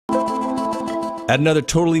Add another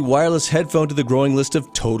totally wireless headphone to the growing list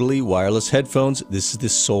of totally wireless headphones. This is the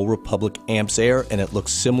Soul Republic Amps Air, and it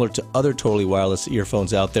looks similar to other totally wireless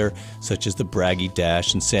earphones out there, such as the Braggy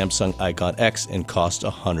Dash and Samsung Icon X, and cost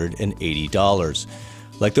 $180.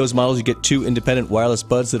 Like those models, you get two independent wireless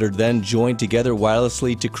buds that are then joined together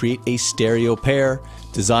wirelessly to create a stereo pair.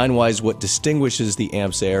 Design-wise, what distinguishes the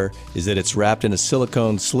Amps Air is that it's wrapped in a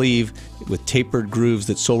silicone sleeve with tapered grooves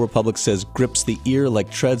that Soul Republic says grips the ear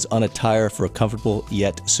like treads on a tire for a comfortable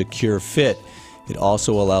yet secure fit. It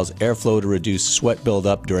also allows airflow to reduce sweat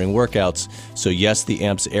buildup during workouts. So yes, the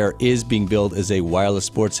Amps Air is being billed as a wireless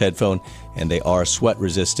sports headphone, and they are sweat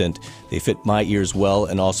resistant. They fit my ears well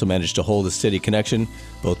and also manage to hold a steady connection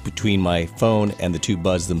both between my phone and the two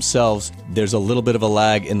buds themselves. There's a little bit of a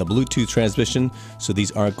lag in the Bluetooth transmission, so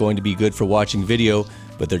these aren't going to be good for watching video,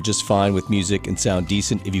 but they're just fine with music and sound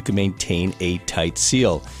decent if you can maintain a tight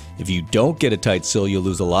seal. If you don't get a tight seal, you'll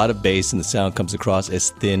lose a lot of bass and the sound comes across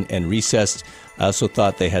as thin and recessed. I also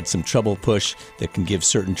thought they had some treble push that can give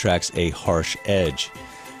certain tracks a harsh edge.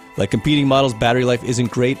 Like competing models, battery life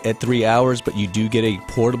isn't great at 3 hours, but you do get a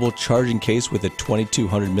portable charging case with a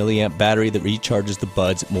 2200 milliamp battery that recharges the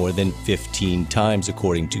buds more than 15 times,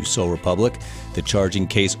 according to Soul Republic. The charging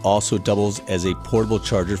case also doubles as a portable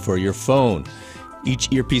charger for your phone.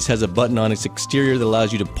 Each earpiece has a button on its exterior that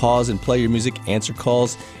allows you to pause and play your music, answer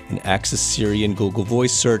calls, and access Siri and Google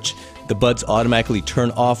Voice search. The buds automatically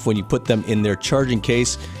turn off when you put them in their charging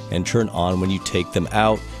case and turn on when you take them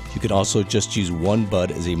out. You can also just use one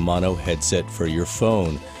bud as a mono headset for your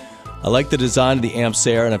phone. I like the design of the Amps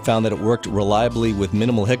Air, and I found that it worked reliably with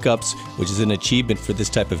minimal hiccups, which is an achievement for this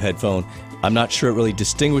type of headphone. I'm not sure it really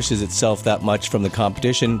distinguishes itself that much from the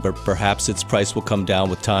competition, but perhaps its price will come down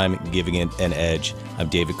with time, giving it an edge. I'm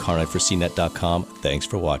David Carney for CNET.com. Thanks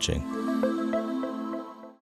for watching.